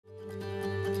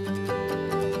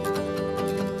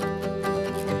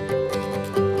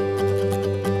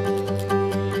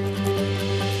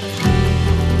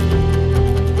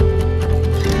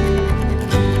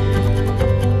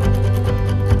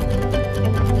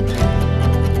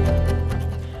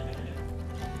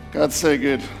God's so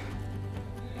good.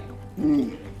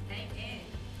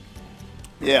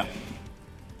 Yeah.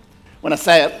 When I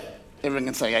say it, everyone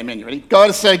can say amen. You ready? God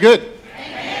is so good.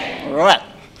 Amen. All right.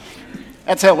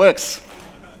 That's how it works.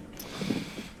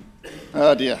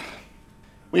 Oh dear.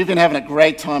 We've been having a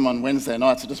great time on Wednesday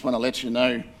nights. I just want to let you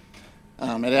know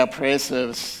at our prayer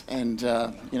service, and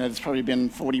there's probably been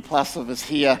 40 plus of us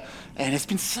here, and it's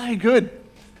been so good.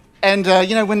 And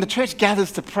when the church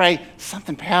gathers to pray,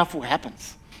 something powerful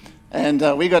happens. And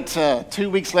we got 2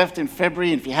 weeks left in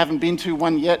February, and if you haven't been to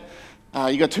one yet,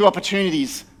 you got 2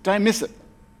 opportunities. Don't miss it.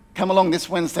 Come along this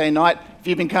Wednesday night. If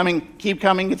you've been coming, keep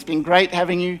coming. It's been great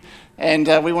having you. And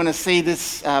we want to see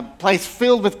this place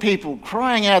filled with people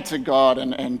crying out to God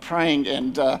and praying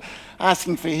and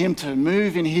asking for Him to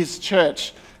move in His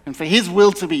church and for His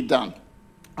will to be done.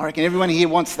 I reckon everyone here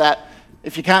wants that.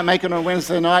 If you can't make it on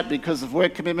Wednesday night because of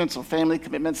work commitments or family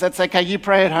commitments, that's okay. You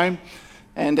pray at home.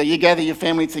 And you gather your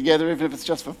family together, even if it's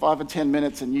just for 5 or 10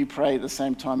 minutes, and you pray at the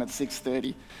same time at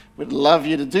 6:30. We'd love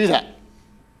you to do that.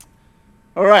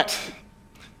 All right.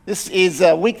 This is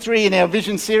week 3 in our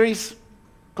vision series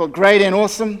called Great and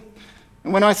Awesome.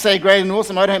 And when I say great and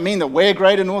awesome, I don't mean that we're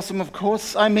great and awesome, of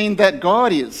course. I mean that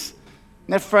God is.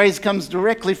 And that phrase comes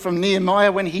directly from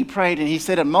Nehemiah when he prayed, and he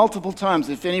said it multiple times.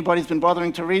 If anybody's been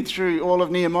bothering to read through all of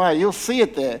Nehemiah, you'll see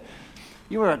it there.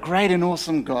 You are a great and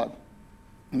awesome God.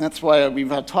 And that's why we've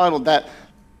titled that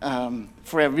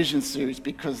for our vision series,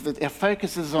 because our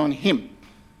focus is on Him.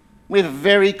 We have a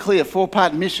very clear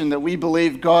 4-part mission that we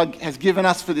believe God has given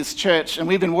us for this church, and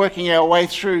we've been working our way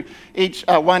through each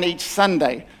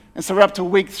Sunday. And so we're up to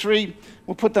week 3.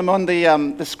 We'll put them on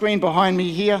the screen behind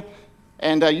me here,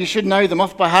 and you should know them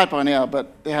off by heart by now,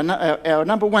 but our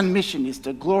number 1 mission is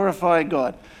to glorify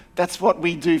God. That's what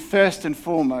we do first and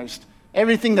foremost.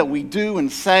 Everything that we do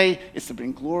and say is to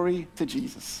bring glory to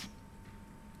Jesus.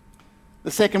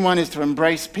 The second one is to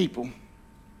embrace people.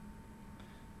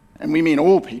 And we mean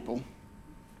all people.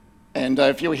 And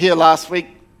if you were here last week,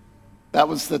 that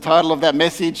was the title of that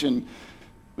message. And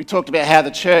we talked about how the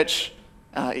church,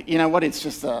 it's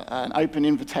just an open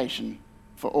invitation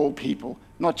for all people.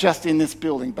 Not just in this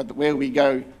building, but where we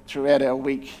go throughout our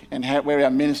week and where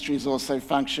our ministries also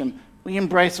function. We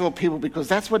embrace all people because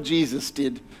that's what Jesus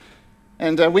did.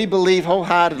 And we believe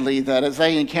wholeheartedly that as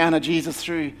they encounter Jesus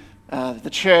through the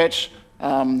church,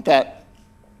 that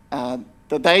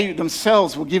they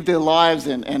themselves will give their lives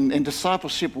and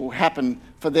discipleship will happen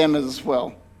for them as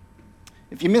well.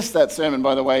 If you missed that sermon,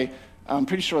 by the way, I'm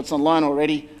pretty sure it's online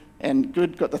already, and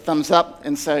good, got the thumbs up.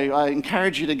 And so I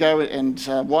encourage you to go and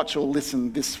watch or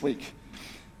listen this week.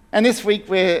 And this week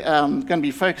we're going to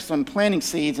be focused on planting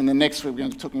seeds, and then next week we're going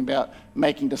to be talking about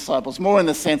making disciples, more in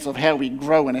the sense of how we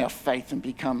grow in our faith and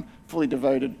become fully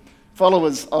devoted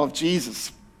followers of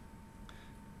Jesus.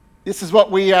 This is what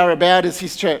we are about as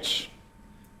His church.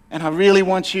 And I really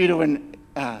want you to,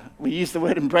 we use the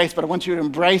word embrace, but I want you to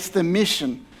embrace the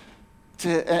mission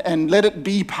and let it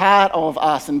be part of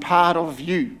us and part of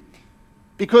you.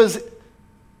 Because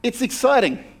it's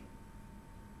exciting.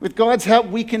 With God's help,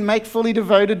 we can make fully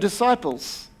devoted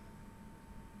disciples.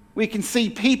 We can see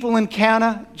people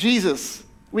encounter Jesus.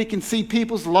 We can see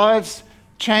people's lives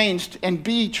changed and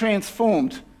be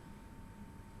transformed.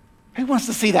 Who wants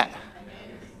to see that?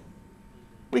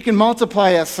 We can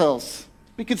multiply ourselves.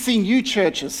 We can see new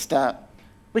churches start.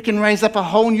 We can raise up a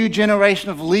whole new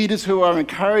generation of leaders who are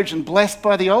encouraged and blessed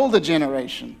by the older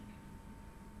generation.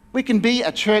 We can be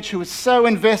a church who is so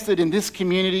invested in this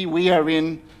community we are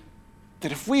in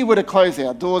that if we were to close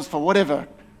our doors for whatever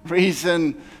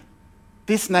reason,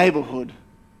 this neighbourhood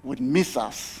would miss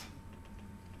us.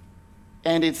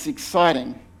 And it's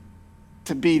exciting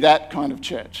to be that kind of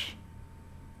church.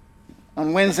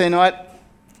 On Wednesday night,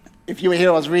 if you were here,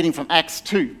 I was reading from Acts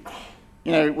 2.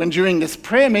 When during this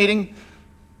prayer meeting,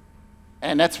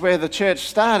 and that's where the church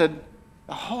started,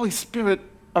 the Holy Spirit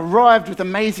arrived with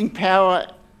amazing power,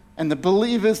 and the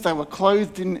believers, they were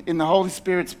clothed in the Holy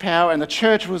Spirit's power, and the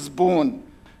church was born.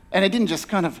 And it didn't just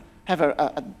kind of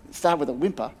have start with a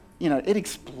whimper. It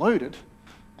exploded,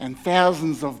 and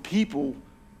thousands of people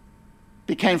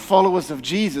became followers of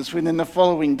Jesus within the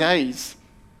following days.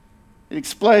 It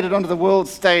exploded onto the world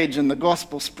stage, and the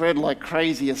gospel spread like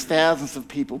crazy as thousands of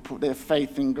people put their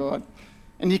faith in God.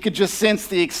 And you could just sense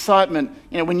the excitement.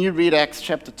 When you read Acts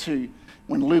chapter 2,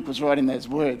 when Luke was writing those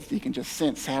words, you can just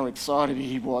sense how excited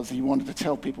he was. He wanted to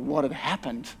tell people what had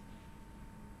happened.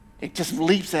 It just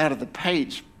leaps out of the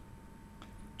page.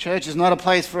 Church is not a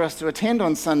place for us to attend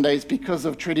on Sundays because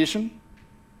of tradition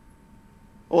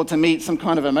or to meet some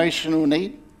kind of emotional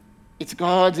need. It's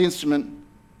God's instrument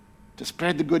to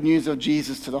spread the good news of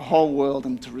Jesus to the whole world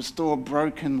and to restore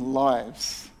broken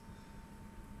lives.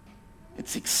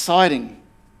 It's exciting.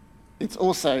 It's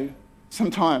also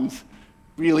sometimes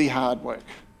really hard work.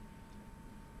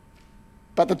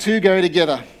 But the two go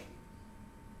together.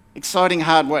 Exciting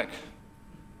hard work.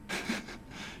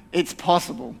 It's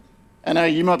possible. I know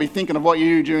you might be thinking of what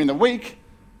you do during the week,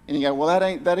 and you go, well, that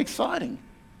ain't that exciting.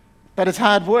 But it's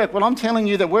hard work. Well, I'm telling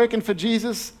you that working for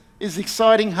Jesus is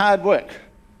exciting hard work.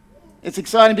 It's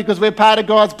exciting because we're part of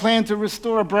God's plan to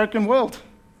restore a broken world.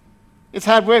 It's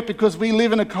hard work because we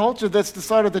live in a culture that's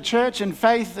decided the church and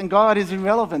faith and God is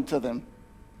irrelevant to them.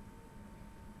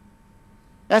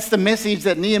 That's the message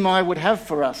that Nehemiah would have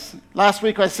for us. Last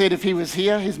week I said if he was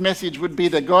here, his message would be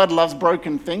that God loves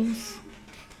broken things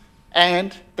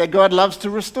and that God loves to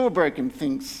restore broken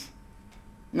things.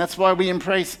 And that's why we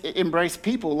embrace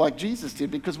people like Jesus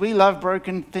did, because we love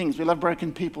broken things. We love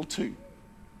broken people too.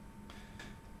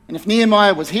 And if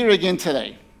Nehemiah was here again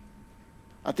today,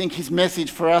 I think his message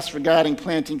for us regarding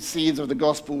planting seeds of the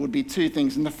gospel would be two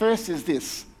things. And the first is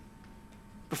this: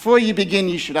 before you begin,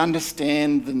 you should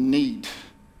understand the need.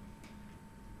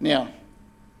 Now,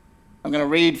 I'm going to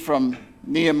read from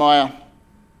Nehemiah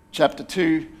chapter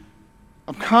 2.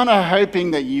 I'm kind of hoping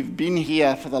that you've been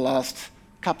here for the last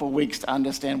couple of weeks to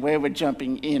understand where we're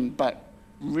jumping in, but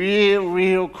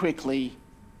real quickly,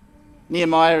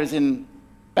 Nehemiah is in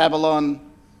Babylon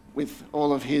with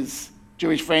all of his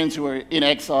Jewish friends who are in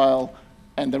exile,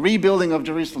 and the rebuilding of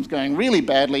Jerusalem's going really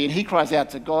badly, and he cries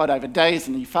out to God over days,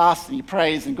 and he fasts and he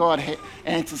prays, and God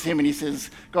answers him, and he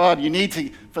says, God, you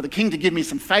need for the king to give me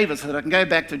some favor so that I can go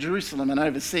back to Jerusalem and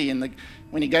oversee. And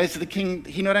when he goes to the king,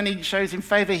 he not only shows him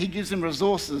favor, he gives him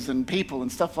resources and people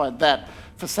and stuff like that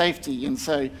for safety. And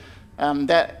so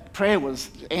that prayer was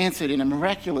answered in a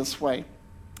miraculous way.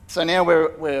 So now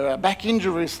we're back in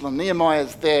Jerusalem.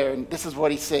 Nehemiah's there, and this is what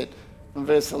he said from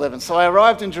verse 11. So I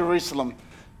arrived in Jerusalem,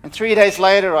 and 3 days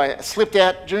later I slipped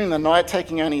out during the night,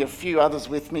 taking only a few others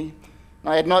with me.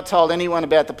 And I had not told anyone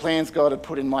about the plans God had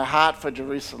put in my heart for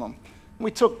Jerusalem.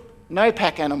 We took no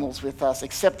pack animals with us,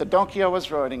 except the donkey I was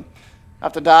riding.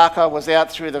 After dark, I was out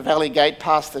through the valley gate,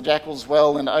 past the Jackal's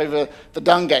Well, and over the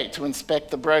Dung Gate to inspect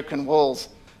the broken walls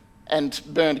and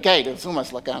burned gate. It was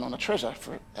almost like going on a treasure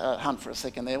hunt for a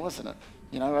second there, wasn't it?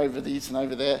 You know, over these and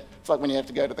over there. It's like when you have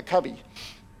to go to the cubby.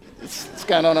 It's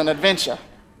going on an adventure.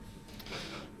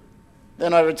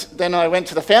 Then I went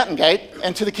to the fountain gate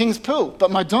and to the king's pool, but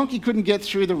my donkey couldn't get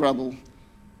through the rubble.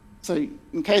 So,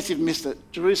 in case you've missed it,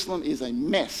 Jerusalem is a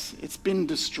mess. It's been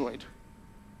destroyed.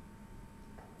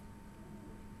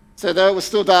 So though it was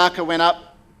still dark, I went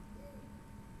up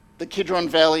the Kidron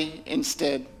Valley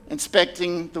instead,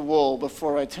 inspecting the wall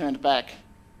before I turned back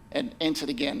and entered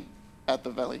again at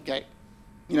the valley gate.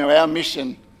 You know, our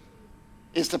mission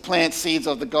is to plant seeds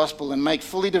of the gospel and make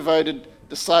fully devoted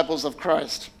disciples of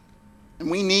Christ. And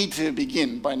we need to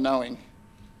begin by knowing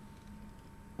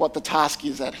what the task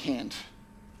is at hand.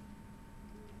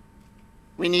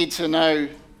 We need to know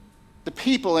the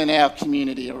people in our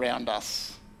community around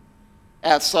us,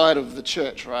 outside of the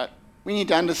church, right? We need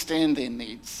to understand their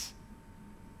needs.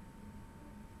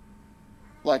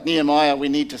 Like Nehemiah, we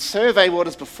need to survey what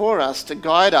is before us to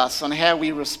guide us on how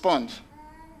we respond.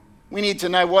 We need to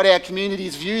know what our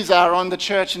community's views are on the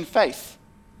church and faith.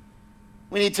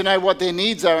 We need to know what their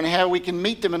needs are and how we can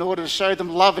meet them in order to show them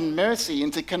love and mercy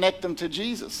and to connect them to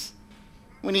Jesus.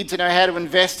 We need to know how to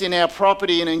invest in our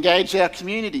property and engage our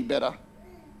community better.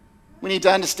 We need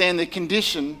to understand the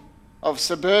condition of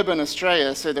suburban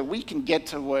Australia so that we can get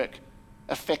to work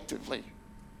effectively.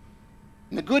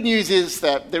 And the good news is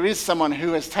that there is someone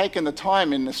who has taken the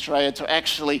time in Australia to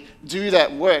actually do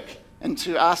that work and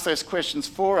to ask those questions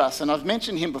for us. And I've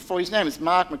mentioned him before. His name is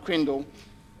Mark McCrindle.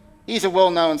 He's a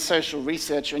well-known social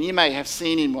researcher, and you may have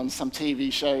seen him on some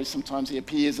TV shows. Sometimes he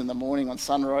appears in the morning on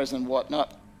Sunrise and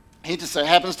whatnot. He just so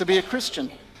happens to be a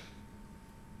Christian.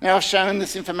 Now, I've shown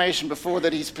this information before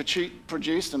that he's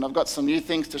produced, and I've got some new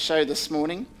things to show this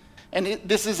morning. And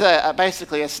this is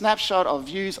basically a snapshot of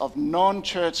views of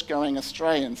non-church-going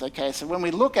Australians. Okay, so when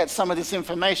we look at some of this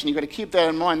information, you've got to keep that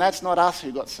in mind. That's not us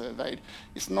who got surveyed.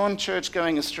 It's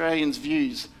non-church-going Australians'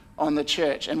 views on the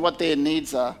church and what their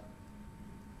needs are.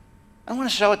 I want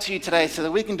to show it to you today so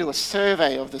that we can do a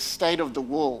survey of the state of the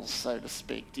walls, so to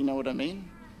speak. Do you know what I mean?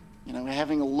 You know, we're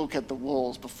having a look at the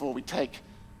walls before we take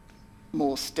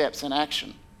more steps in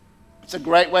action. It's a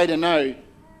great way to know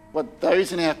what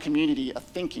those in our community are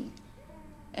thinking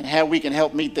and how we can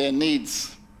help meet their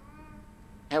needs,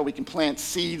 how we can plant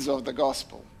seeds of the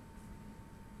gospel.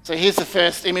 So here's the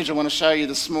first image I want to show you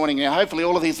this morning. Now, hopefully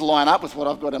all of these line up with what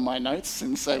I've got in my notes,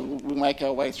 and so we'll make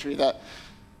our way through that.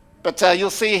 But you'll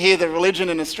see here the religion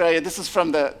in Australia. This is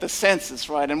from the census,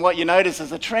 right? And what you notice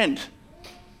is a trend.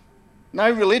 No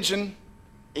religion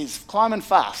is climbing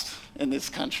fast in this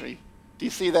country. Do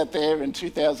you see that there in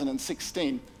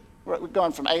 2016? We've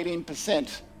gone from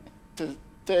 18% to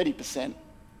 30%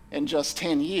 in just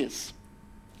 10 years.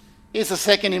 Here's the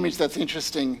second image that's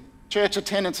interesting. Church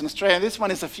attendance in Australia. This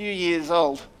one is a few years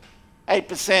old.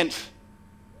 8%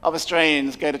 of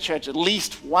Australians go to church at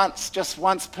least once, just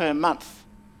once per month.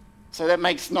 So that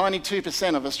makes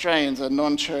 92% of Australians are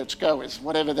non-church goers.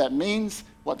 Whatever that means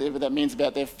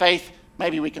about their faith,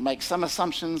 maybe we can make some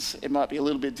assumptions. It might be a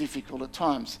little bit difficult at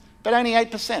times. But only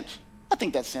 8%. I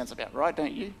think that sounds about right,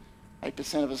 don't you?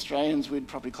 8% of Australians we'd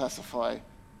probably classify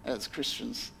as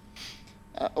Christians.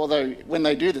 Although when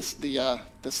they do this, the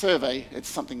survey, it's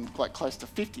something quite close to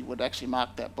 50 would actually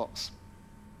mark that box.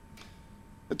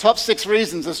 The top 6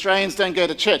 reasons Australians don't go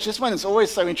to church. This one is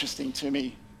always so interesting to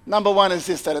me. Number 1 is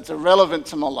this, that it's irrelevant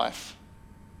to my life.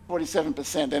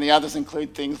 47%. And the others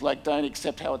include things like don't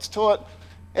accept how it's taught,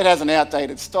 it has an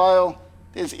outdated style,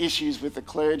 there's issues with the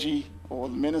clergy or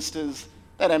the ministers,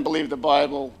 they don't believe the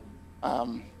Bible,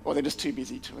 or they're just too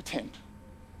busy to attend.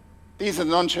 These are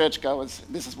non-church goers.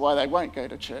 This is why they won't go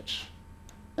to church.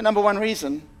 The number 1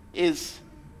 reason is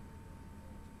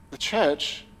the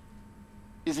church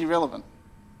is irrelevant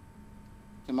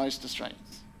to most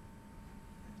Australians.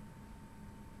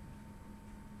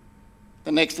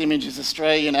 The next image is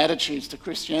Australian attitudes to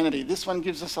Christianity. This one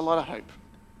gives us a lot of hope.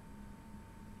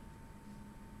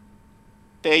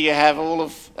 There you have all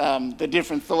of the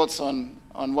different thoughts on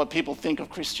what people think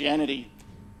of Christianity.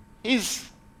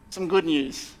 Here's some good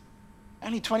news.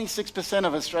 Only 26%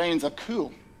 of Australians are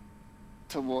cool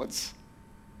towards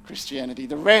Christianity.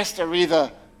 The rest are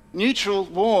either neutral,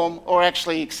 warm, or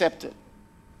actually accept it.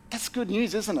 That's good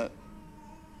news, isn't it?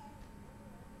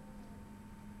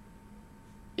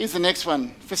 Here's the next one.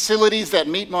 Facilities that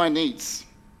meet my needs.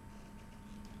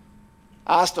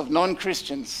 Asked of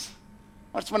non-Christians.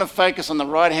 I just want to focus on the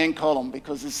right-hand column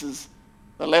because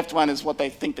the left one is what they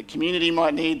think the community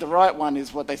might need. The right one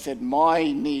is what they said,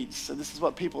 my needs. So this is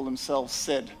what people themselves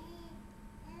said.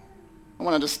 I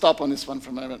wanted to stop on this one for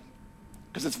a moment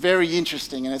because it's very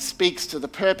interesting and it speaks to the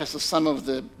purpose of some of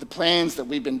the plans that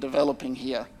we've been developing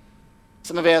here.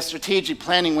 Some of our strategic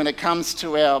planning when it comes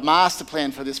to our master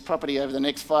plan for this property over the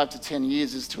next 5 to 10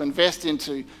 years is to invest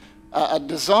into a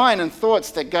design and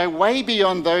thoughts that go way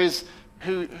beyond those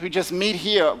who just meet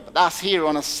us here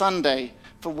on a Sunday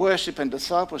for worship and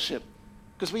discipleship.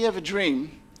 Because we have a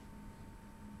dream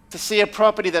to see a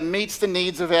property that meets the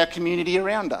needs of our community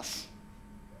around us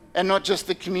and not just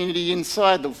the community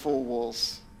inside the 4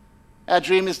 walls. Our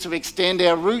dream is to extend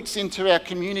our roots into our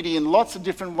community in lots of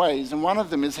different ways, and one of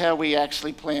them is how we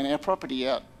actually plan our property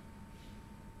out.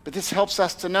 But this helps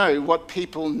us to know what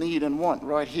people need and want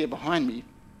right here behind me.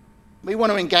 We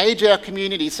want to engage our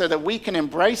community so that we can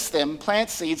embrace them, plant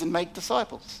seeds, and make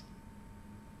disciples.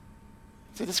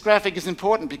 So this graphic is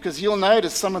important because you'll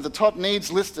notice some of the top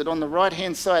needs listed on the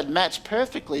right-hand side match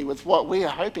perfectly with what we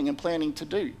are hoping and planning to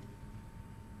do.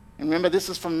 And remember, this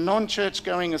is from non-church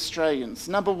going Australians.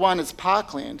 Number 1 is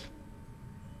parkland.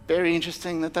 Very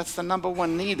interesting that that's the number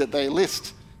 1 need that they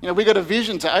list. You know, we've got a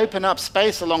vision to open up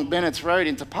space along Bennett's Road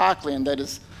into parkland that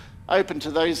is open to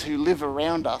those who live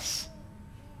around us.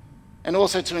 And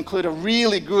also to include a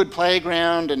really good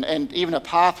playground and even a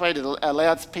pathway that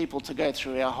allows people to go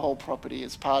through our whole property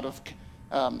as part of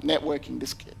networking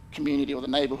this community or the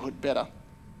neighbourhood better.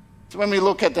 So when we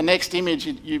look at the next image,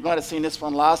 you might have seen this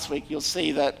one last week, you'll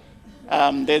see that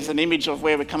there's an image of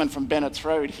where we're coming from Bennett's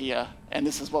Road here, and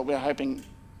this is what we're hoping.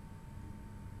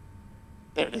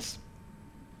 There it is.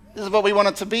 This is what we want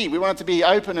it to be. We want it to be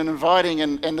open and inviting,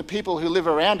 and the people who live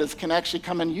around us can actually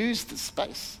come and use this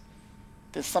space.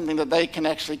 There's something that they can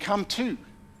actually come to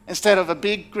instead of a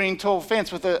big green tall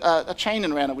fence with a chain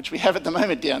around it, which we have at the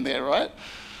moment down there, right?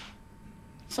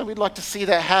 So we'd like to see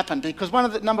that happen because one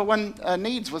of the number 1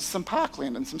 needs was some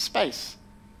parkland and some space.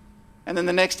 And then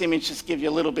the next image just gives you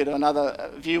a little bit of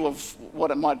another view of what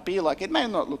it might be like. It may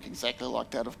not look exactly like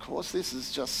that, of course. This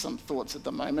is just some thoughts at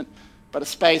the moment, but a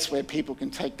space where people can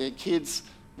take their kids,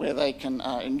 where they can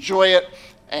enjoy it,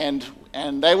 and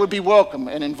they would be welcome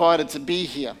and invited to be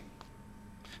here.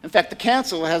 In fact, the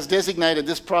council has designated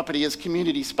this property as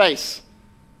community space.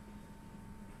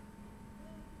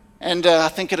 And I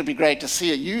think it'd be great to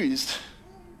see it used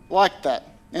like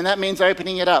that. And that means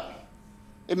opening it up.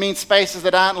 It means spaces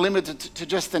that aren't limited to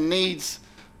just the needs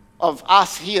of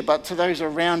us here, but to those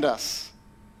around us.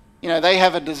 You know, they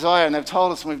have a desire, and they've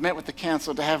told us, and we've met with the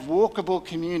council, to have walkable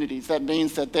communities. That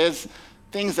means that there's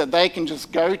things that they can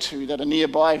just go to that are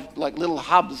nearby, like little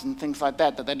hubs and things like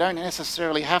that they don't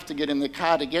necessarily have to get in the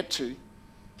car to get to.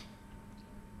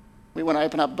 We want to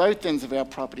open up both ends of our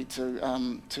property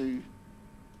to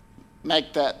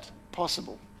make that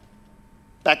possible.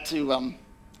 Back to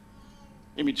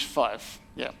image 5,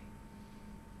 yeah.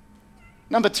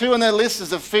 Number 2 on their list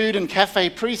is a food and cafe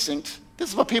precinct. This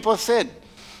is what people have said.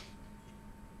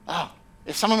 Oh,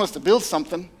 if someone was to build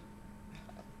something,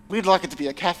 we'd like it to be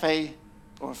a cafe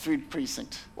or a food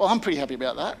precinct. Well, I'm pretty happy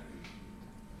about that,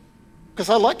 because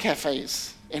I like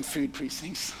cafes and food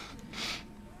precincts.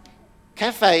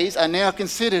 Cafes are now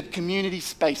considered community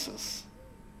spaces.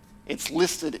 It's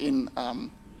listed in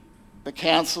the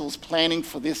council's planning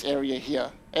for this area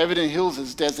here. Everton Hills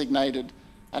is designated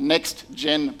a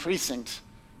next-gen precinct.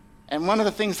 And one of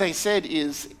the things they said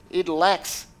is it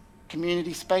lacks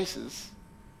community spaces.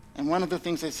 And one of the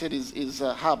things they said is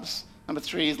hubs. Number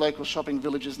 3 is local shopping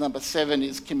villages. Number 7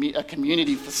 is a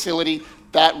community facility.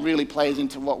 That really plays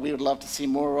into what we would love to see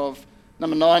more of.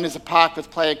 Number 9 is a park with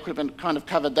play equipment. Kind of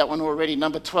covered that one already.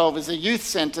 Number 12 is a youth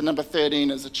centre. Number 13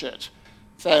 is a church.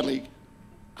 Sadly,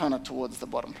 kind of towards the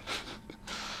bottom.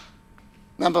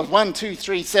 Numbers 1, 2,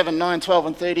 3, 7, 9, 12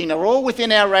 and 13 are all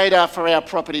within our radar for our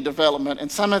property development,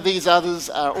 and some of these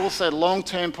others are also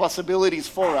long-term possibilities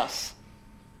for us.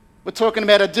 We're talking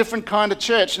about a different kind of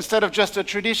church. Instead of just a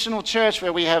traditional church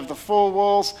where we have the 4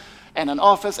 walls and an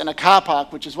office and a car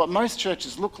park, which is what most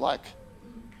churches look like,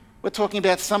 we're talking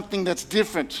about something that's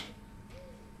different.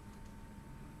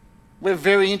 We're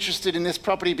very interested in this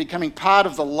property becoming part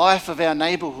of the life of our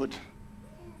neighbourhood.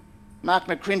 Mark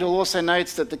McCrindle also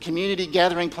notes that the community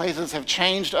gathering places have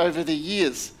changed over the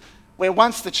years. Where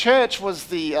once the church was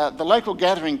the local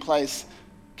gathering place,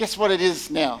 guess what it is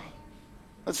now?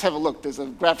 Let's have a look. There's a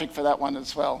graphic for that one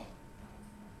as well.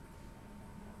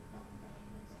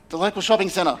 The local shopping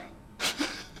centre.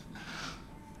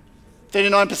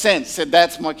 39% said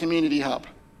that's my community hub.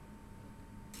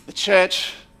 The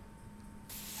church,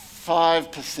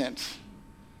 5%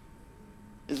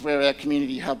 is where our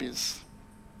community hub is.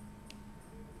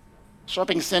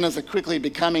 Shopping centres are quickly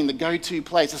becoming the go-to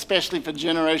place, especially for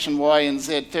Generation Y and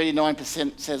Z.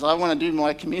 39% says, I want to do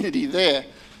my community there.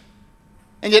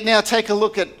 And yet now take a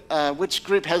look at which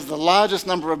group has the largest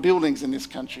number of buildings in this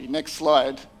country. Next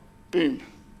slide. Boom.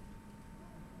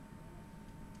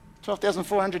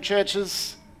 12,400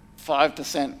 churches,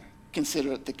 5%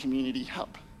 consider it the community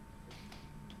hub.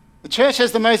 The church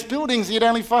has the most buildings, yet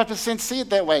only 5% see it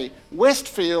that way.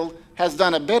 Westfield has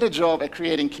done a better job at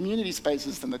creating community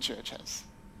spaces than the church has.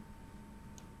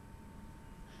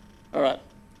 All right,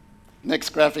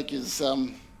 next graphic is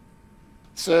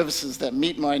services that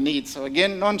meet my needs. So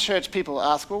again, non-church people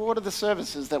ask, well, what are the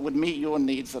services that would meet your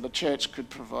needs that a church could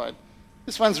provide?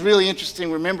 This one's really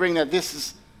interesting, remembering that this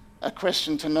is a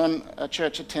question to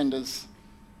non-church attenders.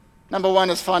 Number 1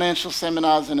 is financial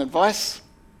seminars and advice.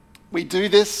 We do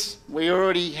this. We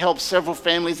already help several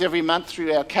families every month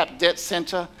through our CAP Debt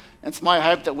Centre. It's my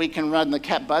hope that we can run the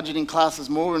CAP budgeting classes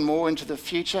more and more into the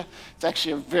future. It's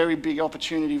actually a very big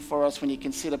opportunity for us when you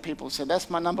consider people say, that's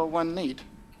my number 1 need.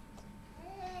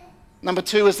 Number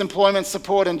 2 is employment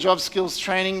support and job skills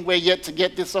training. We're yet to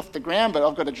get this off the ground, but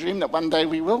I've got a dream that one day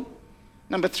we will.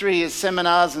 Number 3 is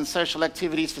seminars and social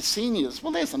activities for seniors.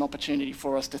 Well, there's an opportunity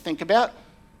for us to think about.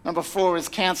 Number 4 is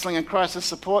counselling and crisis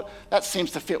support. That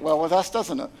seems to fit well with us,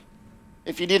 doesn't it?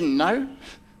 If you didn't know,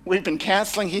 we've been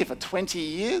counselling here for 20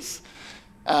 years.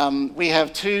 We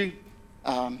have 2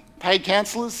 paid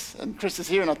counsellors, and Chris is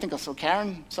here, and I think I saw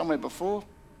Karen somewhere before.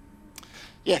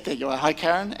 Yeah, there you are. Hi,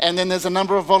 Karen. And then there's a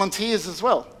number of volunteers as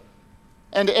well.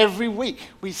 And every week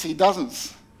we see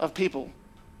dozens of people,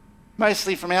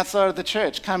 mostly from outside of the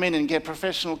church, come in and get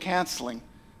professional counselling.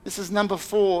 This is number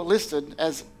 4 listed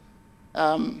as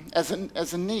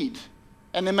a need.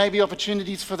 And there may be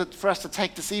opportunities for us to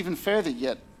take this even further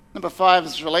yet. Number 5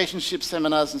 is relationship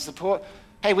seminars and support.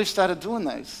 Hey, we've started doing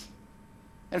those.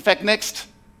 In fact, next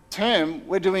term,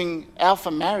 we're doing Alpha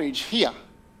Marriage here.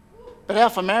 But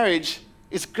Alpha Marriage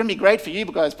is going to be great for you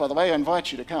guys, by the way. I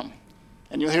invite you to come.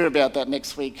 And you'll hear about that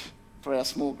next week for our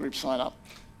small group sign up.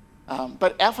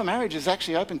 But Alpha Marriage is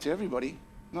actually open to everybody,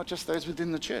 not just those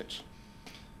within the church.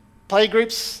 Play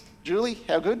groups, Julie,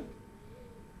 how good?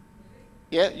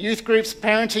 Yeah, youth groups,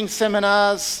 parenting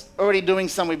seminars, already doing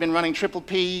some. We've been running Triple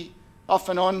P off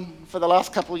and on for the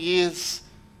last couple of years.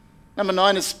 Number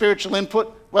 9 is spiritual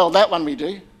input. Well, that one we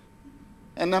do.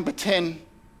 And number 10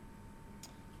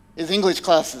 is English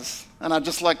classes. And I'd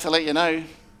just like to let you know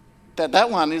that that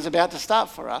one is about to start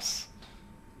for us.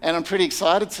 And I'm pretty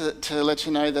excited to let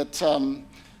you know that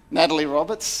Natalie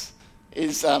Roberts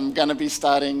is going to be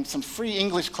starting some free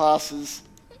English classes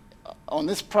on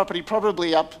this property,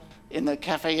 probably up in the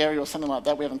cafe area or something like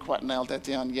that. We haven't quite nailed that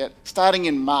down yet. Starting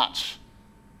in March.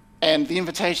 And the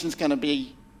invitation's going to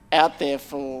be out there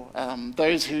for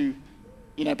those who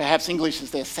perhaps English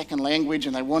is their second language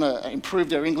and they want to improve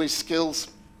their English skills.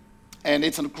 And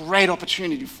it's a great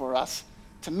opportunity for us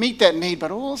to meet that need,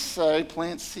 but also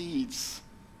plant seeds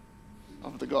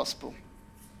of the gospel.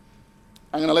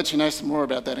 I'm going to let you know some more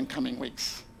about that in coming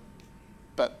weeks.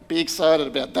 But be excited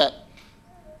about that.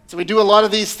 So we do a lot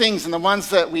of these things, and the ones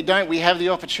that we don't, we have the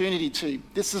opportunity to.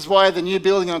 This is why the new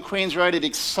building on Queen's Road, it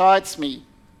excites me.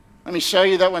 Let me show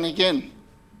you that one again.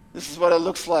 This is what it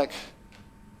looks like.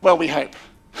 Well, we hope.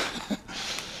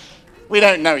 We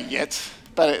don't know yet,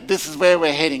 but this is where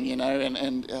we're heading,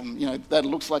 and that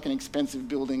looks like an expensive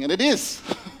building, and it is.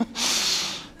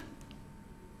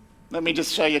 Let me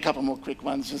just show you a couple more quick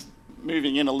ones, just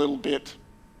moving in a little bit.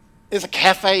 There's a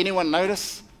cafe, anyone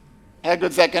notice? How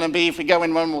good's that going to be? If we go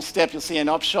in one more step, you'll see an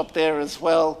op shop there as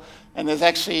well, and there's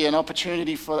actually an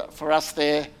opportunity for us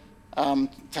there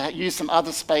to use some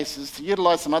other spaces, to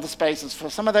utilise some other spaces for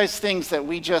some of those things that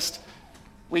we just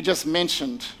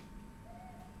mentioned.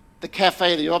 The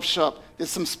cafe, the op shop,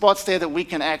 there's some spots there that we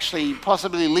can actually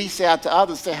possibly lease out to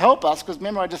others to help us, because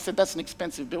remember I just said that's an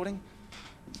expensive building.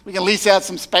 We can lease out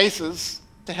some spaces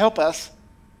to help us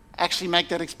actually make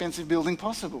that expensive building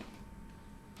possible.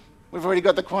 We've already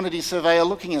got the quantity surveyor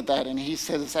looking at that, and he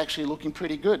says it's actually looking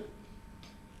pretty good.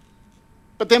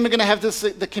 But then we're going to have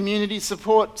the community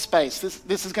support space.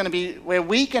 This is going to be where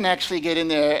we can actually get in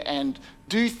there and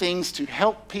do things to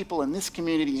help people in this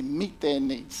community and meet their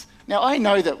needs. Now, I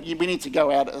know that we need to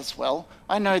go out as well.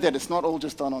 I know that it's not all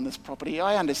just done on this property.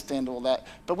 I understand all that.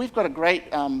 But we've got a great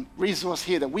resource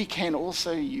here that we can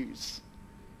also use.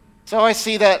 So I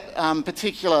see that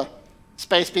particular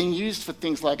space being used for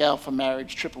things like Alpha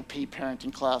Marriage, Triple P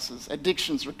parenting classes,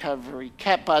 addictions recovery,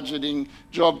 CAP budgeting,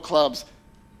 job clubs,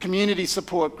 community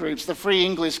support groups, the free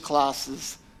English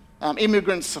classes,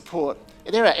 immigrant support.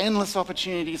 There are endless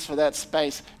opportunities for that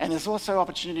space, and there's also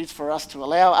opportunities for us to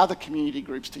allow other community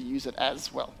groups to use it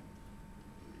as well.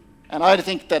 And I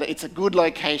think that it's a good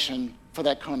location for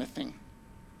that kind of thing.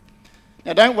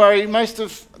 Now don't worry, most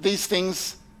of these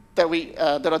things that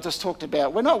I just talked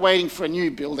about, we're not waiting for a new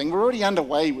building. We're already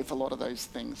underway with a lot of those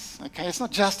things. Okay, it's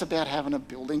not just about having a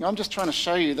building. I'm just trying to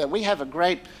show you that we have a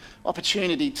great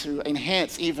opportunity to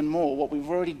enhance even more what we're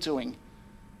already doing.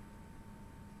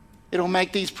 It'll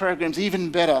make these programs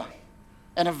even better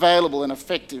and available and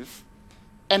effective.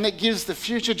 And it gives the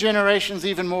future generations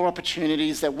even more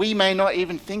opportunities that we may not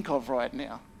even think of right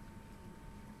now.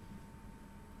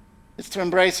 It's to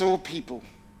embrace all people.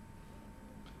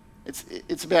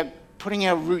 It's about putting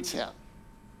our roots out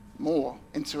more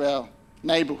into our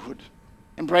neighbourhood,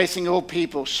 embracing all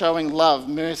people, showing love,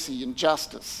 mercy, and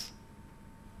justice.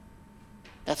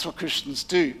 That's what Christians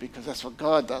do, because that's what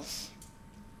God does.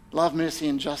 Love, mercy,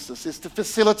 and justice is to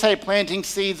facilitate planting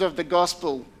seeds of the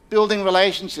gospel, building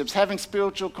relationships, having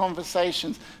spiritual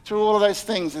conversations. Through all of those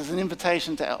things, there's an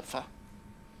invitation to Alpha,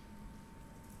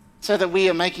 so that we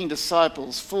are making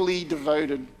disciples, fully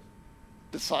devoted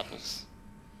disciples.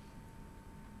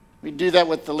 We do that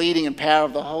with the leading and power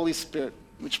of the Holy Spirit,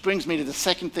 which brings me to the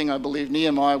second thing I believe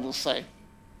Nehemiah will say.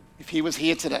 If he was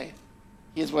here today,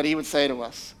 here's what he would say to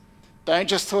us. Don't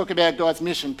just talk about God's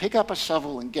mission. Pick up a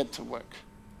shovel and get to work.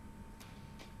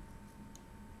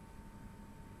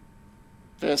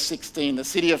 Verse 16, the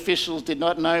city officials did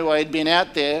not know I had been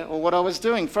out there or what I was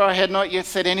doing, for I had not yet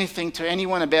said anything to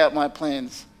anyone about my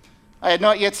plans. I had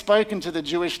not yet spoken to the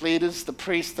Jewish leaders, the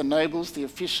priests, the nobles, the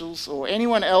officials, or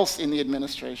anyone else in the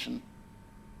administration.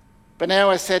 But now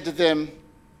I said to them,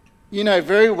 you know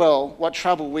very well what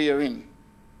trouble we are in.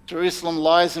 Jerusalem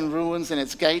lies in ruins and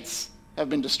its gates have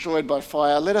been destroyed by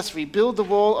fire. Let us rebuild the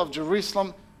wall of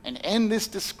Jerusalem and end this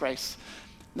disgrace.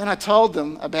 Then I told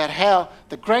them about how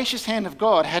the gracious hand of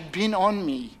God had been on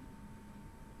me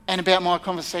and about my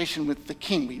conversation with the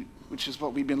king, which is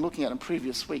what we've been looking at in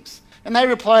previous weeks. And they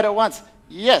replied at once,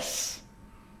 yes,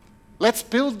 let's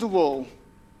build the wall.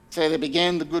 So they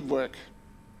began the good work.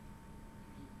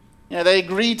 They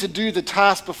agreed to do the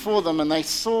task before them, and they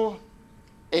saw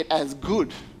it as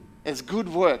good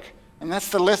work. And that's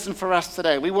the lesson for us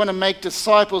today. We want to make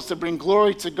disciples to bring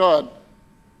glory to God.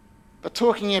 But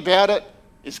talking about it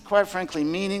is quite frankly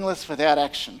meaningless without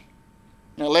action.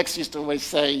 Lex used to always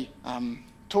say,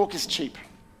 talk is cheap.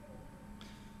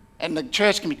 And the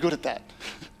church can be good at that.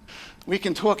 We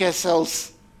can talk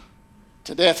ourselves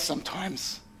to death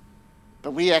sometimes,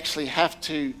 but we actually have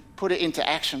to put it into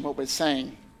action, what we're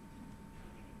saying.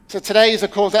 So today is a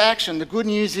call to action. The good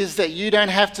news is that you don't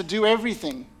have to do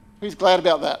everything. Who's glad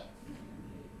about that?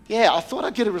 Yeah, I thought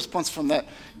I'd get a response from that.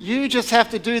 You just have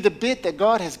to do the bit that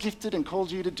God has gifted and called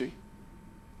you to do.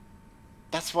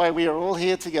 That's why we are all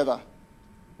here together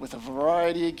with a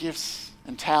variety of gifts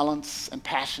and talents and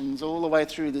passions all the way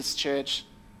through this church.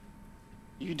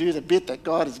 You do the bit that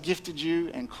God has gifted you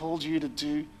and called you to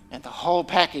do, and the whole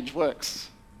package works.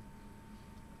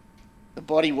 The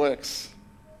body works.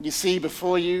 You see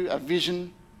before you a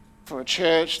vision for a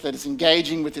church that is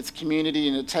engaging with its community,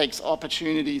 and it takes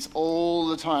opportunities all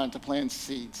the time to plant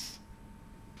seeds.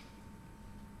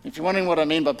 If you're wondering what I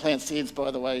mean by plant seeds,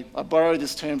 by the way, I borrow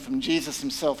this term from Jesus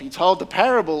himself. He told the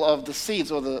parable of the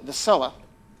seeds, or the sower.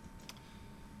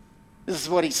 This is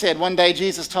what he said. One day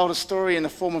Jesus told a story in the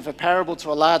form of a parable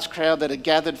to a large crowd that had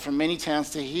gathered from many towns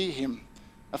to hear him.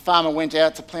 A farmer went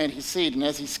out to plant his seed, and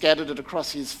as he scattered it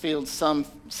across his field, some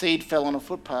seed fell on a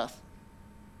footpath,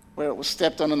 where it was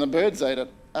stepped on and the birds ate it.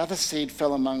 Other seed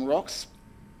fell among rocks.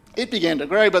 It began to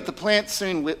grow, but the plant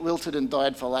soon wilted and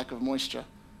died for lack of moisture.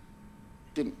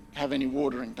 Didn't have any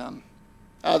watering done.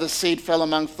 Other seed fell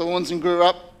among thorns and grew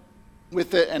up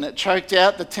with it, and it choked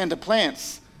out the tender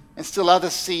plants. And still other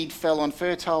seed fell on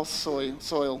fertile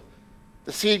soil.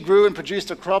 The seed grew and produced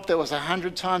a crop that was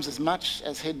 100 times as much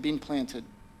as had been planted.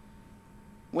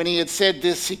 When he had said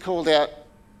this, he called out,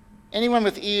 "Anyone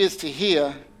with ears to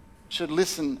hear should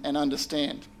listen and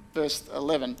understand." Verse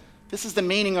 11. This is the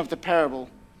meaning of the parable.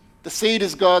 The seed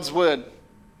is God's word.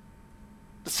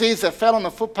 The seeds that fell on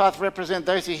the footpath represent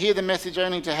those who hear the message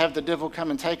only to have the devil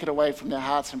come and take it away from their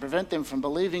hearts and prevent them from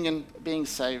believing and being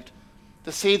saved.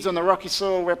 The seeds on the rocky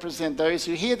soil represent those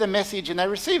who hear the message and they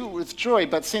receive it with joy,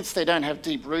 but since they don't have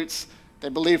deep roots, they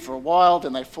believe for a while,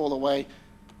 then they fall away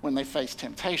when they face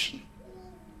temptation.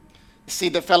 The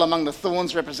seed that fell among the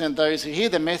thorns represent those who hear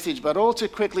the message, but all too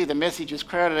quickly the message is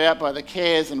crowded out by the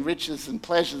cares and riches and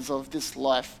pleasures of this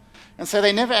life. And so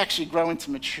they never actually grow into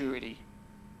maturity.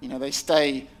 They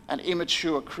stay an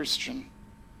immature Christian.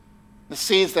 The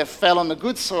seeds that fell on the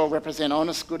good soil represent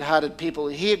honest, good-hearted people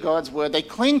who hear God's word. They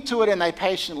cling to it and they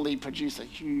patiently produce a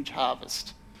huge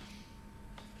harvest.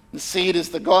 The seed is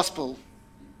the gospel,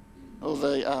 or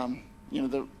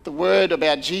the word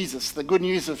about Jesus, the good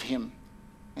news of him.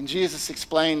 And Jesus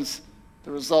explains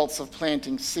the results of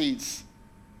planting seeds.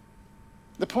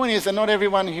 The point is that not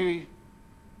everyone who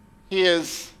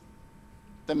hears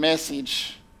the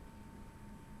message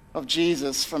of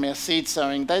Jesus from our seed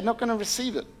sowing, they're not going to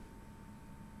receive it.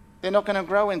 They're not going to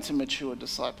grow into mature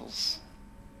disciples.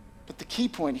 But the key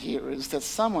point here is that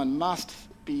someone must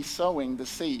be sowing the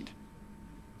seed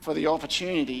for the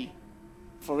opportunity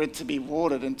for it to be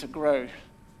watered and to grow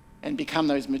and become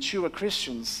those mature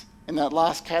Christians in that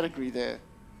last category there.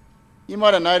 You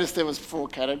might have noticed there was 4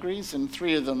 categories, and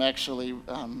 3 of them actually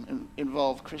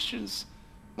involved Christians.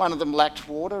 One of them lacked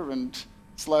water and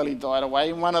slowly died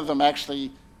away. One of them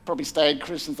actually probably stayed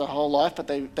Christians their whole life, but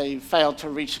they failed to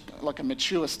reach like a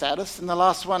mature status. And the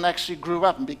last one actually grew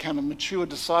up and became a mature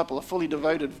disciple, a fully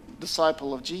devoted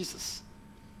disciple of Jesus.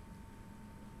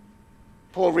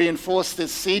 Paul reinforced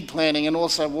this seed planting and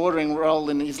also watering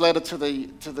role in his letter to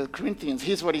the Corinthians.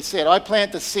 Here's what he said: "I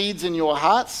plant the seeds in your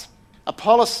hearts.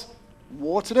 Apollos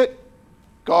watered it.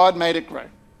 God made it grow."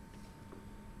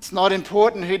 It's not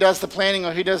important who does the planting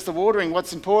or who does the watering.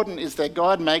 What's important is that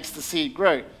God makes the seed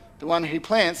grow. The one who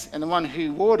plants and the one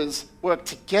who waters work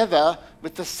together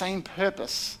with the same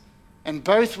purpose, and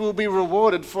both will be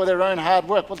rewarded for their own hard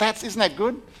work. Well, isn't that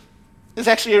good? There's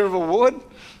actually a reward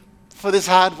for this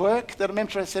hard work.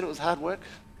 Remember I said it was hard work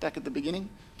back at the beginning?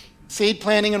 Seed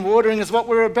planting and watering is what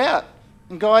we're about,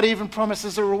 and God even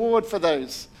promises a reward for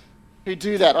those who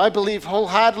do that. I believe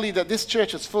wholeheartedly that this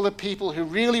church is full of people who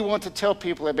really want to tell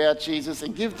people about Jesus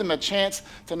and give them a chance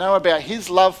to know about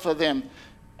his love for them.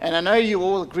 And I know you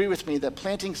all agree with me that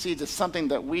planting seeds is something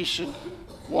that we should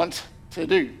want to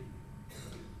do.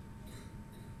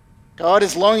 God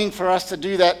is longing for us to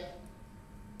do that,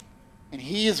 and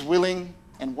he is willing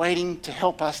and waiting to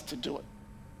help us to do it.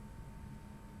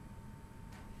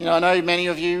 I know many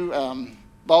of you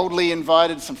boldly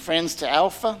invited some friends to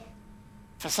Alpha.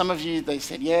 For some of you, they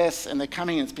said yes, and they're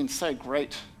coming, and it's been so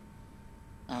great.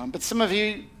 But some of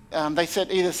you, they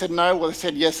either said no or they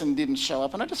said yes and didn't show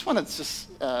up. And I just want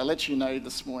to let you know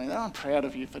this morning that I'm proud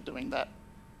of you for doing that.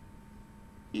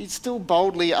 You still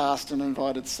boldly asked and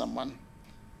invited someone.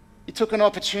 You took an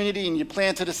opportunity and you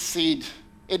planted a seed.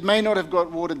 It may not have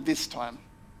got watered this time,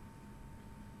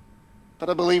 but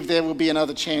I believe there will be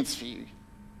another chance for you.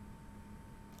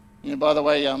 By the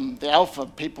way, the Alpha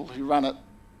people who run it,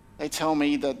 they tell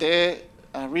me that their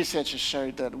research has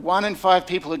showed that 1 in 5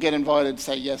 people who get invited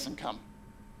say yes and come.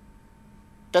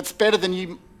 That's better than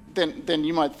you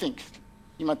might think.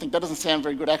 You might think that doesn't sound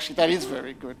very good. Actually, that is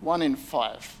very good. 1 in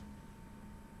 5.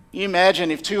 You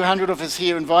imagine if 200 of us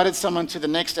here invited someone to the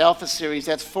next Alpha series,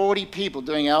 that's 40 people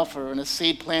doing Alpha and a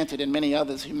seed planted and many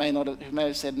others who may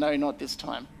have said, no, not this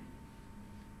time.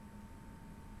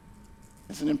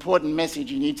 It's an important message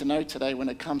you need to know today when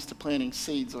it comes to planting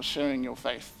seeds or sharing your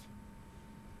faith.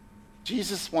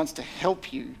 Jesus wants to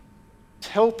help you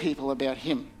tell people about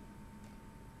him.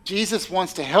 Jesus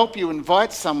wants to help you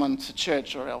invite someone to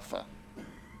church or Alpha.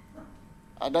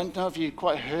 I don't know if you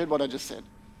quite heard what I just said.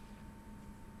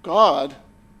 God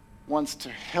wants to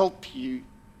help you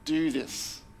do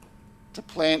this, to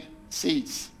plant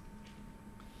seeds.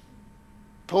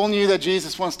 Paul knew that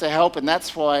Jesus wants to help, and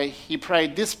that's why he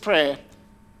prayed this prayer,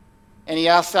 and he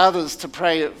asked others to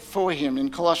pray it for him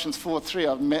in Colossians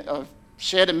 4:3. I've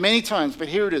shared it many times, but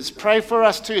here it is. Pray for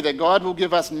us too, that God will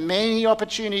give us many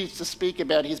opportunities to speak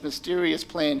about his mysterious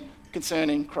plan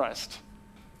concerning Christ.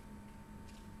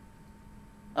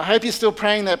 I hope you're still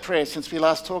praying that prayer since we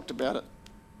last talked about it.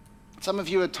 Some of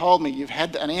you have told me you've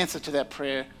had an answer to that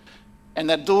prayer and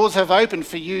that doors have opened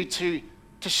for you to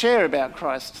share about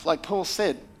Christ, like Paul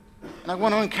said. And I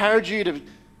want to encourage you to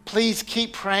please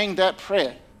keep praying that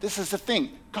prayer. This is the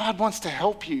thing. God wants to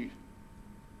help you.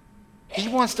 He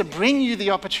wants to bring you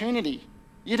the opportunity.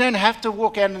 You don't have to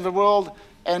walk out into the world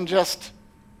and just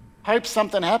hope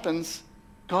something happens.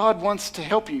 God wants to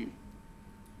help you.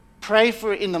 Pray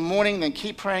for it in the morning, then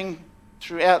keep praying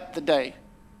throughout the day.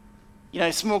 You know,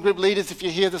 small group leaders, if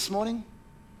you're here this morning,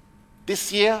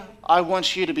 this year, I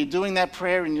want you to be doing that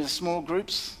prayer in your small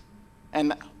groups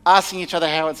and asking each other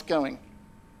how it's going.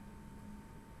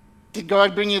 Did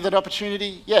God bring you that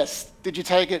opportunity? Yes. Did you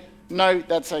take it? No,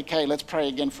 that's okay. Let's pray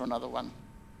again for another one.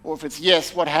 Or if it's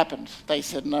yes, what happened? They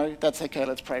said no, that's okay.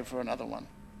 Let's pray for another one.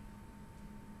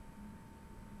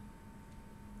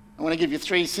 I want to give you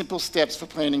 3 simple steps for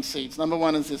planting seeds. Number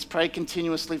 1 is this: pray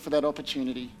continuously for that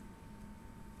opportunity.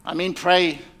 I mean,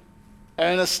 pray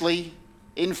earnestly,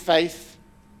 in faith.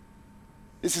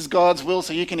 This is God's will,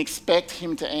 so you can expect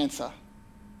him to answer.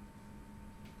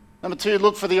 Number 2,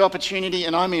 look for the opportunity,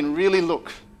 and I mean really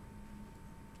look.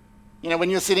 You know, when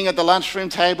you're sitting at the lunchroom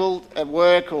table at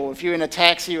work, or if you're in a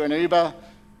taxi or an Uber,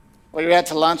 or you're out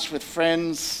to lunch with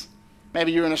friends,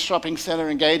 maybe you're in a shopping centre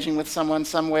engaging with someone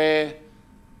somewhere,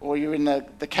 or you're in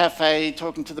the cafe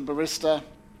talking to the barista,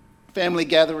 family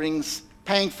gatherings,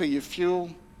 paying for your fuel.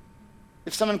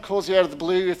 If someone calls you out of the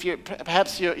blue, if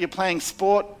perhaps you're playing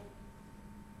sport,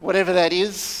 whatever that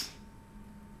is,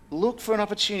 look for an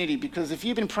opportunity, because if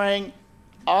you've been praying,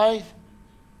 I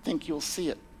think you'll see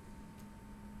it.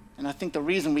 And I think the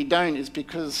reason we don't is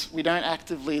because we don't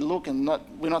actively look and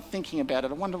we're not thinking about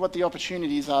it. I wonder what the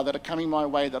opportunities are that are coming my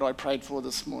way that I prayed for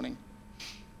this morning.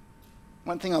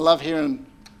 One thing I love hearing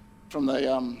from the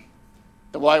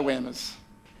YWAMers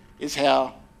is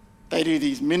how they do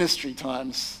these ministry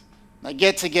times. They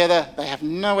get together, they have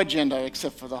no agenda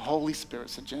except for the Holy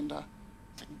Spirit's agenda.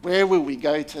 It's like, where will we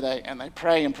go today? And they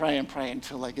pray and pray and pray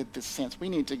until they get this sense. We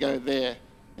need to go there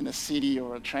in a city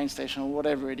or a train station or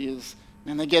whatever it is.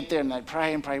 And they get there and they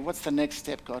pray and pray. What's the next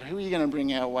step, God? Who are you going to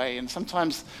bring our way? And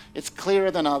sometimes it's clearer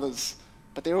than others,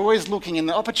 but they're always looking, and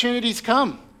the opportunities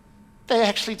come. They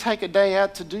actually take a day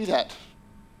out to do that.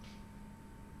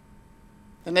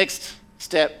 The next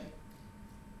step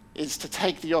is to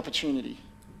take the opportunity.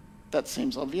 That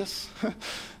seems obvious.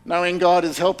 Knowing God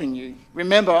is helping you.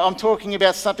 Remember, I'm talking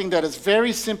about something that is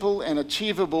very simple and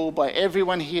achievable by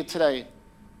everyone here today.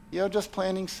 You're just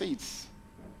planting seeds.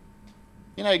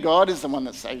 You know, God is the one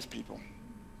that saves people,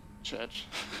 church.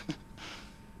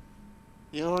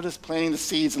 You're just planting the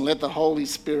seeds and let the Holy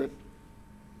Spirit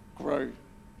grow.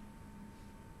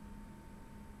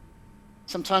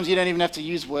 Sometimes you don't even have to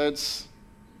use words.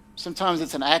 Sometimes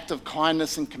it's an act of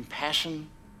kindness and compassion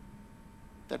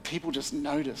that people just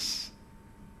notice.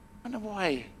 I wonder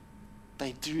why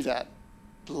they do that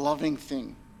loving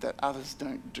thing that others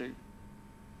don't do.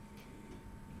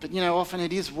 But you know, often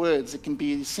it is words. It can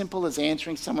be as simple as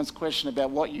answering someone's question about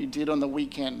what you did on the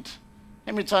weekend.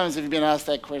 How many times have you been asked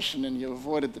that question and you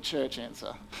avoided the church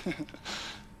answer?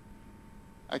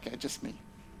 Okay, just me.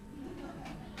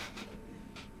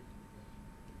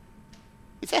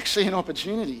 It's actually an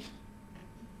opportunity.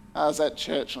 I was at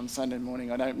church on Sunday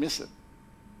morning. I don't miss it.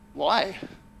 Why?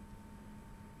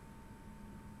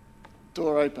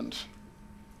 Door opened.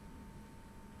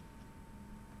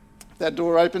 If that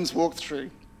door opens, walk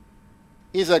through.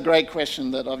 Here's a great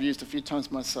question that I've used a few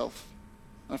times myself.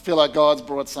 I feel like God's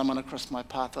brought someone across my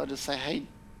path. I just say, hey,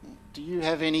 do you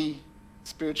have any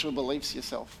spiritual beliefs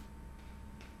yourself?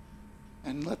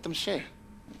 And let them share.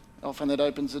 Often that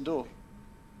opens the door.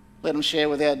 Let them share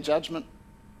without judgment.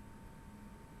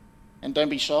 And don't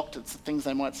be shocked at the things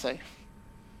they might say.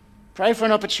 Pray for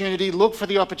an opportunity, look for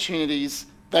the opportunities.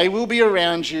 They will be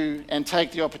around you, and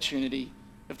take the opportunity.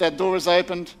 If that door is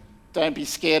opened, don't be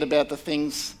scared about the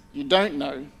things you don't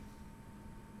know.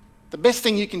 The best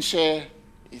thing you can share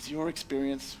is your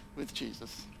experience with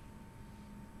Jesus.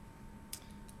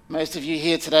 Most of you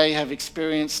here today have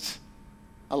experienced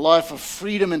a life of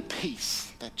freedom and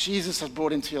peace that Jesus has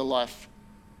brought into your life.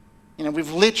 You know,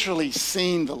 we've literally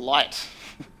seen the light.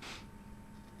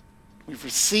 We've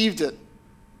received it,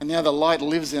 and now the light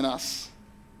lives in us.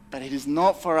 But it is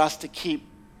not for us to keep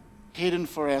hidden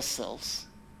for ourselves.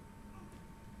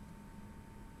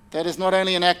 That is not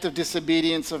only an act of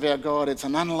disobedience of our God, it's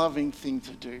an unloving thing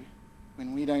to do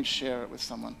when we don't share it with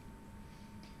someone.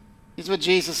 Here's what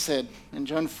Jesus said in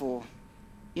John 4.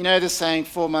 You know the saying,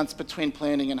 4 months between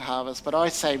planting and harvest, but I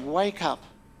say, wake up.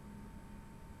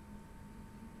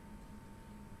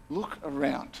 Look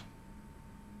around.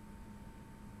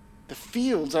 The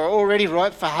fields are already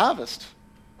ripe for harvest.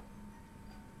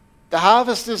 The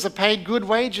harvesters are paid good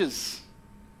wages,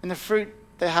 and the fruit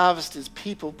they harvest is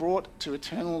people brought to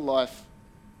eternal life.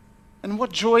 And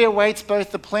what joy awaits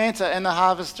both the planter and the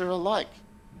harvester alike.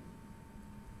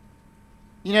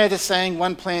 You know the saying,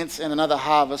 one plants and another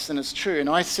harvests, and it's true. And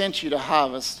I sent you to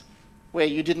harvest where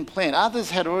you didn't plant.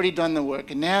 Others had already done the work,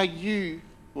 and now you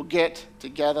will get to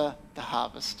gather the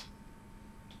harvest.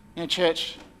 You know,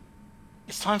 church,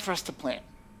 it's time for us to plant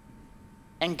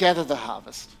and gather the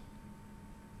harvest.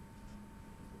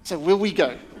 So will we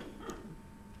go?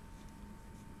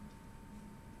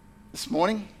 This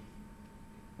morning,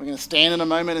 we're going to stand in a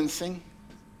moment and sing.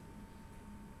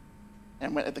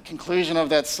 And at the conclusion of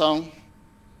that song,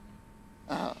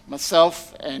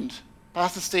 myself and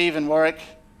Pastor Steve and Warwick,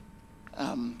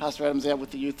 Pastor Adam's out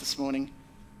with the youth this morning,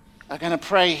 are going to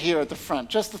pray here at the front.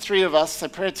 Just the three of us. So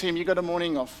prayer team, you got a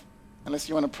morning off, unless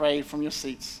you want to pray from your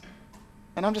seats.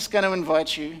 And I'm just going to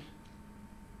invite you,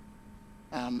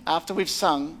 after we've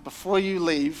sung, before you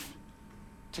leave,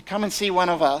 to come and see one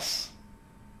of us.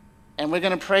 And we're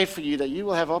going to pray for you that you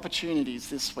will have opportunities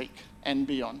this week and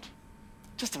beyond.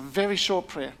 Just a very short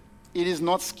prayer. It is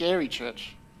not scary,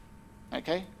 church.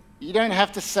 Okay? You don't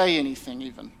have to say anything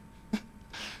even.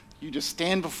 You just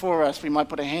stand before us. We might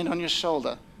put a hand on your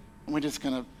shoulder, and we're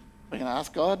going to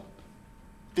ask God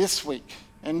this week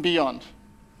and beyond,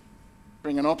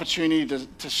 bring an opportunity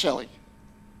to Shelley,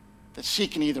 that she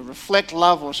can either reflect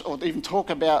love or even talk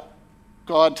about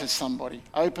God to somebody.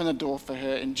 Open a door for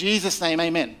her. In Jesus' name,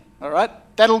 amen. All right?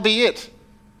 That'll be it.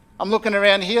 I'm looking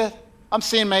around here. I'm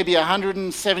seeing maybe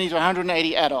 170 to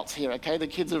 180 adults here, okay? The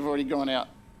kids have already gone out.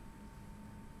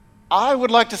 I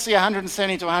would like to see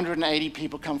 170 to 180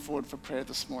 people come forward for prayer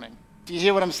this morning. Do you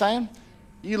hear what I'm saying?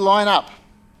 You line up.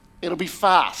 It'll be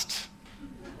fast.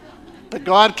 But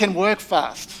God can work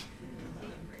fast.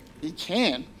 He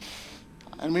can.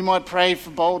 And we might pray for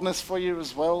boldness for you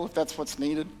as well, if that's what's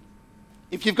needed.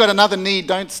 If you've got another need,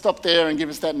 don't stop there and give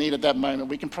us that need at that moment.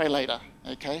 We can pray later,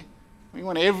 okay? We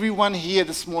want everyone here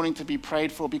this morning to be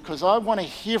prayed for, because I want to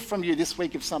hear from you this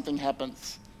week if something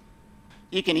happens.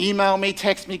 You can email me,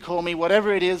 text me, call me,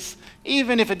 whatever it is,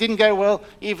 even if it didn't go well,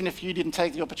 even if you didn't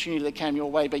take the opportunity that came your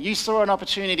way, but you saw an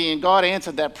opportunity and God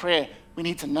answered that prayer, we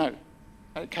need to know,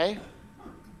 okay?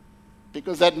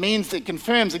 Because that means it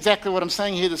confirms exactly what I'm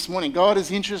saying here this morning. God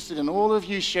is interested in all of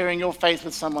you sharing your faith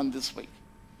with someone this week.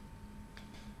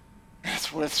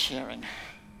 It's worth sharing.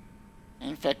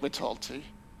 In fact, we're told to.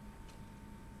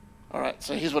 All right,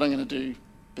 so here's what I'm going to do,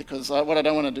 because what I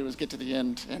don't want to do is get to the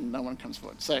end and no one comes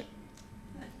forward. So,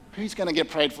 who's going to get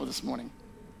prayed for this morning?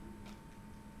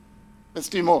 Let's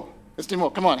do more. Let's do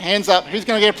more. Come on, hands up. Who's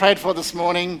going to get prayed for this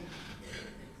morning?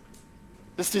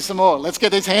 Let's do some more. Let's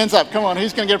get these hands up. Come on,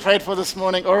 who's going to get prayed for this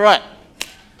morning? All right.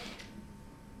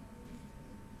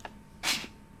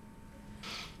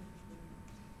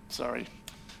 Sorry.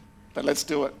 But let's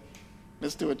do it.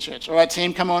 Let's do it, church. All right,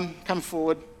 team, come on. Come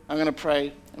forward. I'm going to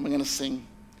pray, and we're going to sing.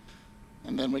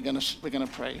 And then we're going to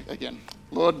pray again.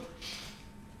 Lord,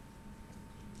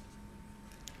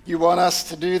 you want us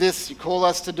to do this. You call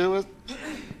us to do it.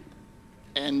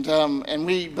 And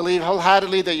we believe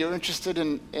wholeheartedly that you're interested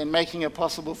in making it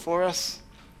possible for us.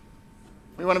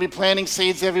 We want to be planting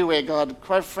seeds everywhere, God.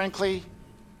 Quite frankly,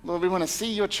 Lord, we want to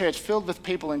see your church filled with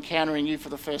people encountering you for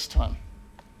the first time.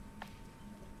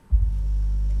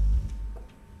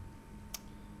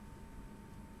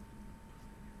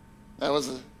 That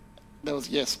was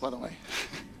yes, by the way.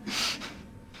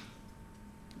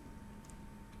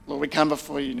 Lord, we come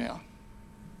before you now.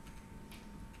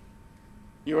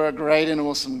 You are a great and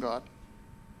awesome God.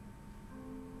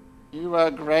 You are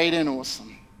great and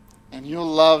awesome. And your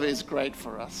love is great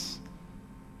for us.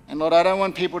 And Lord, I don't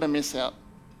want people to miss out.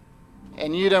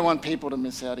 And you don't want people to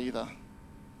miss out either.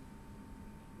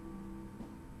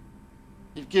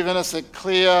 You've given us a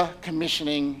clear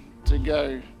commissioning to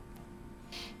go.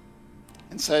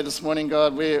 And so this morning,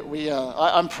 God,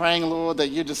 I'm praying, Lord, that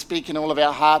you just speak in all of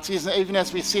our hearts, even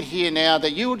as we sit here now,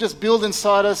 that you will just build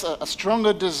inside us a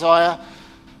stronger desire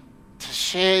to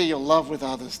share your love with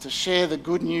others, to share the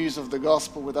good news of the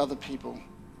gospel with other people.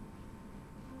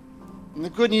 And the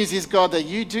good news is, God, that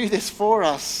you do this for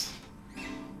us.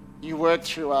 You work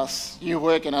through us. You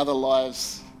work in other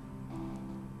lives.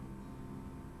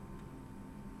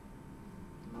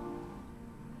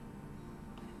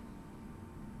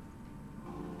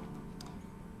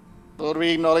 Lord,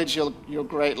 we acknowledge your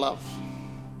great love.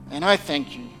 And I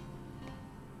thank you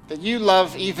that you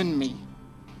love even me.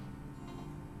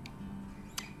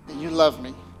 That you love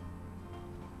me.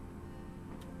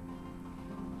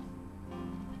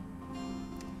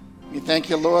 We thank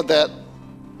you, Lord, that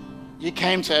you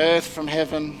came to earth from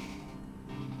heaven.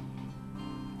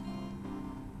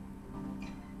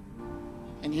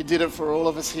 And you did it for all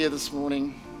of us here this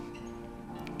morning.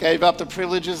 Gave up the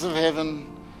privileges of heaven.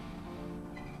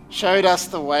 Showed us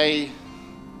the way,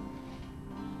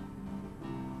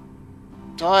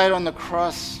 died on the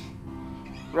cross,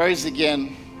 rose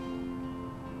again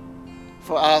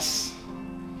for us,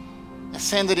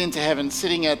 ascended into heaven,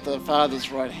 sitting at the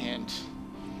Father's right hand,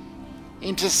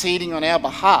 interceding on our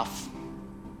behalf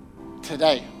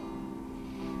today.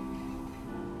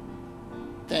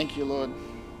 Thank you, Lord.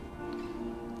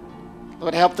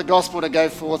 Lord, help the gospel to go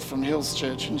forth from Hills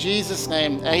Church. In Jesus'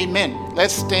 name, amen.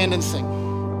 Let's stand and sing.